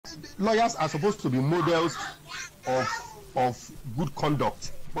lawyers are supposed to be models of good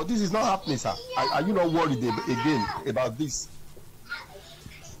conduct, but this is not happening, sir. Are you not worried again about this?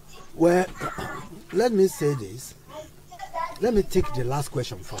 Well, let me say this. Let me take the last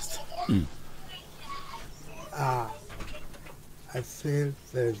question first. I feel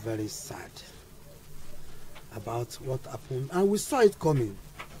very, very sad about what happened, and we saw it coming.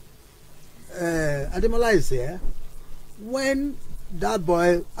 Ademola is here. When that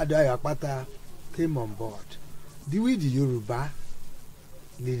boy Niyi Akpata came on board, the Yoruba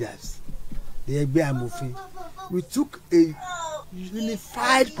leaders, the Egbe Amofin, we took a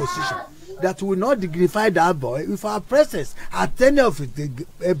unified position that will not dignify that boy with our presence at any of the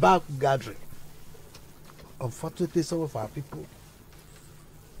Eba gathering. Unfortunately, some of our people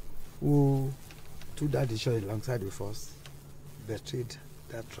who took that decision alongside with us betrayed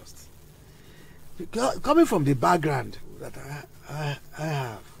that trust. Because coming from the background that I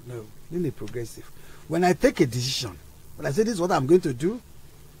have, being a progressive, when I take a decision, when I say this is what I'm going to do,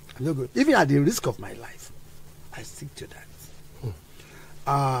 I'm not good. Even at the risk of my life, I stick to that.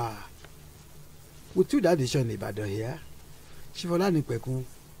 We took that decision in Ibadan here. Shivola Nipekun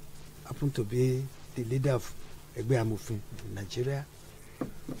happened to be the leader of Egbe Amofin in Nigeria.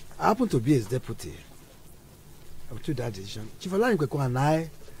 I happened to be his deputy. I took that decision. Shivola Nipekun and I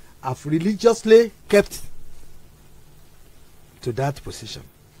have religiously kept to that position.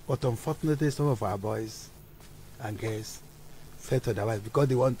 But unfortunately, some of our boys and girls felt otherwise because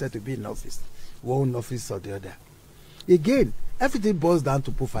they wanted to be in office, one office or the other. Again, everything boils down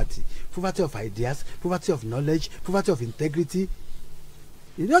to poverty. Poverty of ideas, poverty of knowledge, poverty of integrity.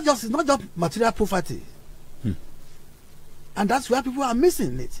 It's not just material poverty. And that's where people are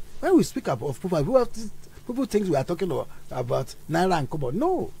missing it. When we speak of poverty, people think we are talking about Naira and Kobo.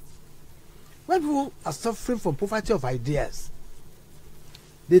 No. When people are suffering from poverty of ideas,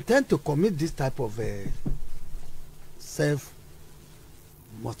 they tend to commit this type of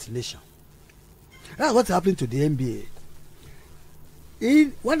self-mutilation. That's what's happening to the NBA.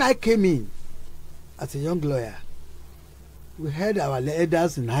 When I came in as a young lawyer, we held our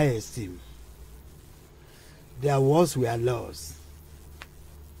elders in high esteem. Their words were laws.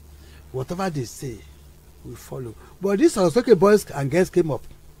 Whatever they say, we follow. But these Osoke boys and girls came up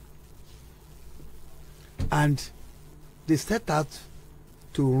and they set out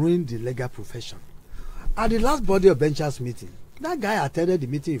to ruin the legal profession. At the last body of benchers meeting, that guy attended the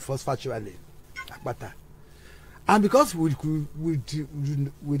meeting first virtually, Akpata. And because we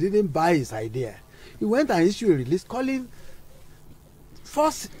didn't buy his idea, he went and issued a release calling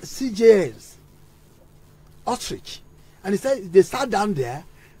first CJNs ostrich. And he said they sat down there,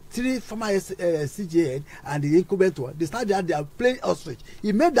 three former CJN and the incumbent one, they sat down there playing ostrich.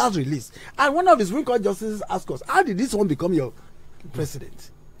 He made that release. And one of the Supreme Court justices asked us, how did this one become your president?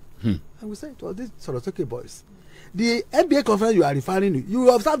 And we said, well, these Sorosoke boys. The NBA conference you are referring to, you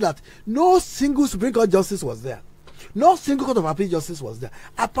will observe that no single Supreme Court justice was there. No single Court of Appeal justice was there.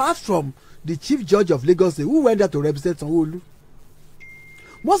 Apart from the Chief Judge of Lagos State, who went there to represent Sanwo-Olu.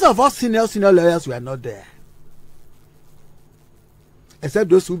 Most of us senior lawyers were not there. Except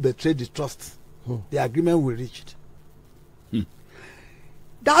those who betrayed the trust, the agreement we reached.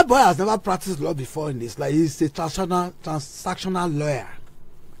 That boy has never practiced law before in his life. He's a transactional lawyer.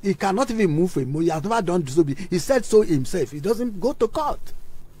 He cannot even move a money. He has never done so. He said so himself. He doesn't go to court.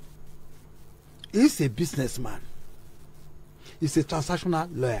 He's a businessman. He's a transactional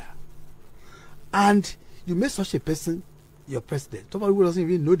lawyer. And you make such a person your president. Somebody who doesn't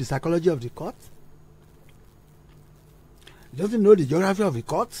even know the psychology of the court. He doesn't know the geography of the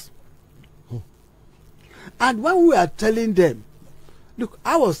courts. And when we are telling them, look,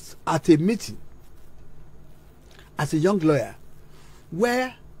 I was at a meeting as a young lawyer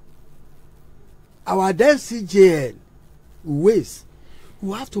where our then CJN ways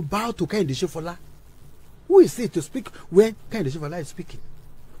who have to bow to Kehinde Sofola. Who is he to speak when Kehinde Sofola is speaking?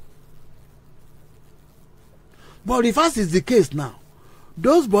 But reverse is the case now.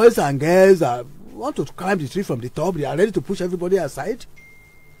 Those boys and girls want to climb the tree from the top. They are ready to push everybody aside.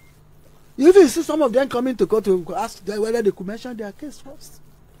 You even see some of them coming to court to ask whether they could mention their case first.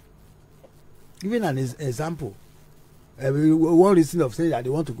 Even an example. One reason of saying that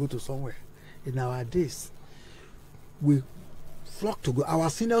they want to go to somewhere. In our days, we flock to go. Our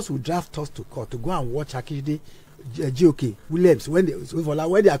seniors will draft us to court to go and watch Akinde, GOK, Williams when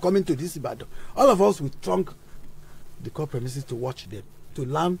they are coming to this Ibadan. All of us will trunk the court premises to watch them, to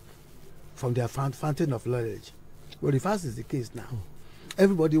learn from their fountain of knowledge. But if that is the case now,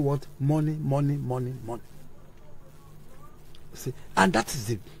 everybody wants money. See, and that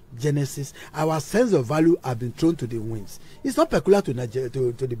is genesis, our sense of value have been thrown to the winds. It's not peculiar to Nigeria,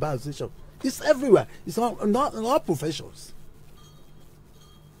 to the bar association. It's everywhere. It's not in all professions.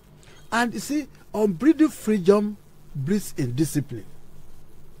 And you see, unbridled freedom breeds indiscipline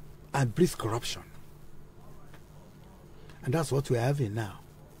and breeds corruption. And that's what we're having now.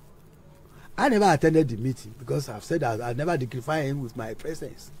 I never attended the meeting because I've said that I never dignify him with my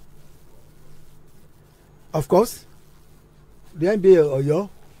presence. Of course, the NBA Oyo,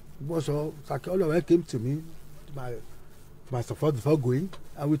 Sakiola came to me, my support before going,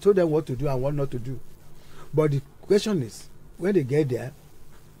 and we told them what to do and what not to do. But the question is, when they get there,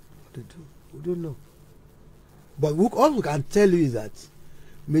 what to do? We don't know. But all we can tell you is that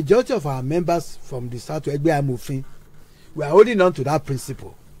majority of our members from the South Egbe Amufin, we are holding on to that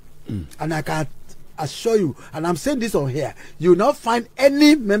principle. And I can assure you, and I'm saying this on here, you will not find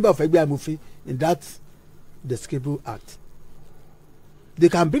any member of Egbe Amufin in that despicable act. They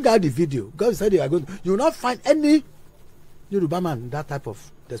can bring out the video. God said they are going to, you will not find any Yoruba man in that type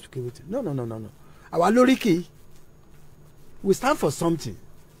of despicability. No. Our Loriki, we stand for something.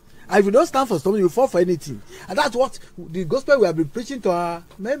 And if you don't stand for something, you fall for anything. And that's what the gospel we have been preaching to our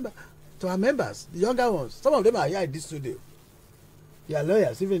members, the younger ones. Some of them are here in this studio. They are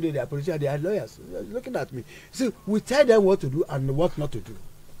lawyers, even though they are politicians, they are lawyers. They're looking at me. See, we tell them what to do and what not to do.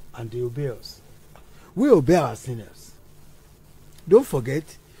 And they obey us. We obey our seniors. Don't forget,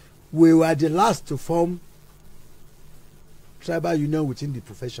 we were the last to form tribal union within the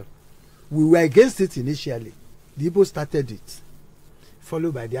profession. We were against it initially. The Igbo started it,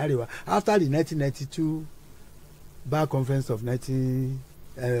 followed by the Arewa. After the 1992 Bar Conference of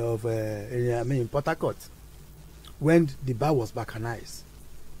Port Harcourt, when the bar was balkanized,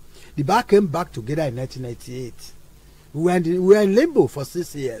 the bar came back together in 1998. We were in limbo for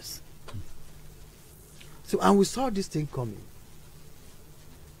 6 years. So, and we saw this thing coming.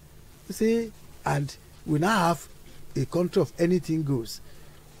 You see, and we now have a country of anything goes.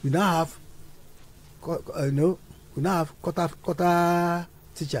 We now have, quarter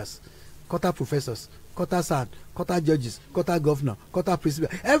teachers, quarter professors, quarter son, quarter judges, quarter governor, quarter principal.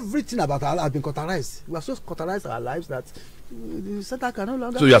 Everything about our life has been quarterized. We have so quarterized our lives that the center can no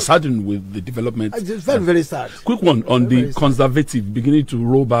longer. So you are saddened with the development. It's very, very sad. Quick one on the conservative beginning to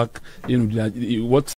roll back. What